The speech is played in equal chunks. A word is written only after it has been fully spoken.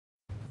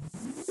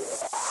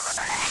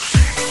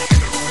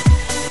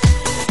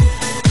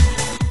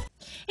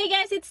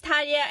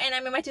Thadya and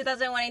I'm in my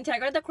 2001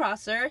 Integra the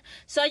Crosser.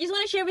 So I just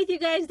want to share with you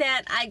guys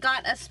that I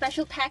got a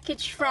special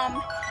package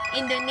from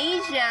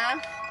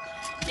Indonesia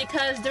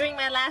because during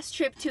my last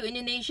trip to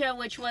Indonesia,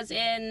 which was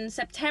in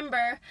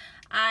September,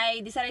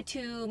 I decided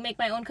to make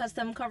my own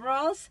custom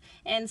coveralls,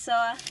 and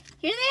so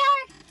here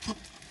they are.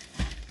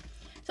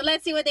 So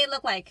let's see what they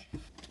look like.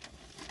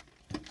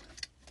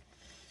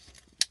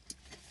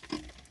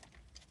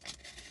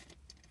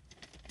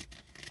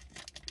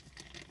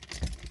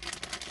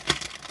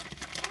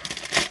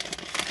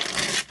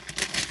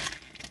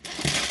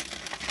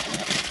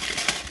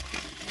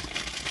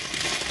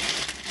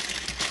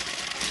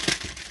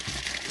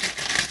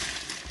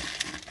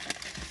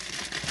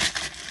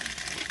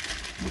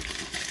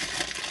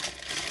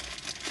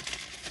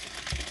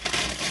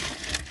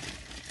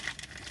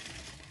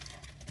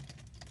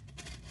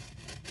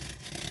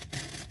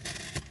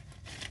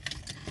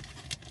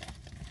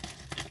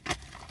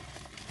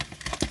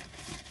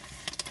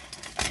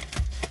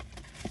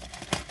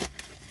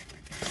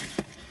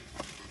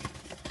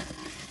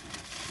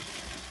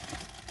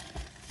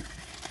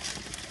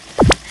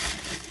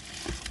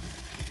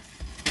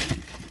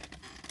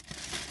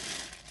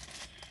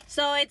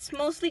 So it's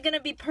mostly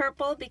gonna be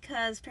purple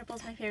because purple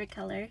is my favorite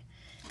color.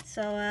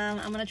 So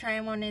I'm gonna try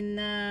them on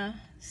and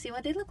see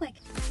what they look like.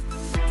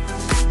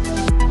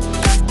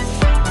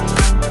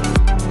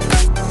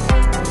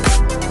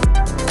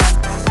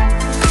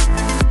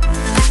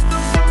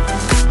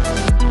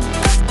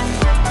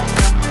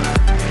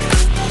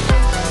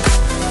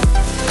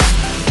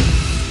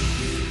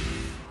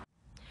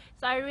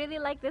 So I really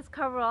like this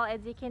coverall,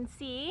 as you can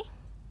see.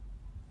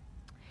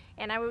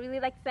 And I would really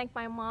like to thank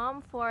my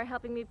mom for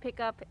helping me pick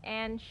up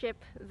and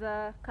ship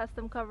the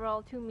custom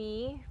coverall to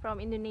me from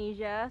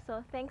Indonesia.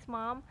 So thanks,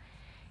 Mom.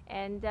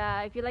 And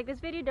if you like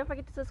this video, don't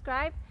forget to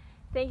subscribe.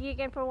 Thank you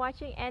again for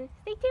watching and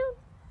stay tuned.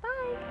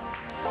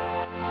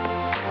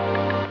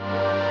 Bye!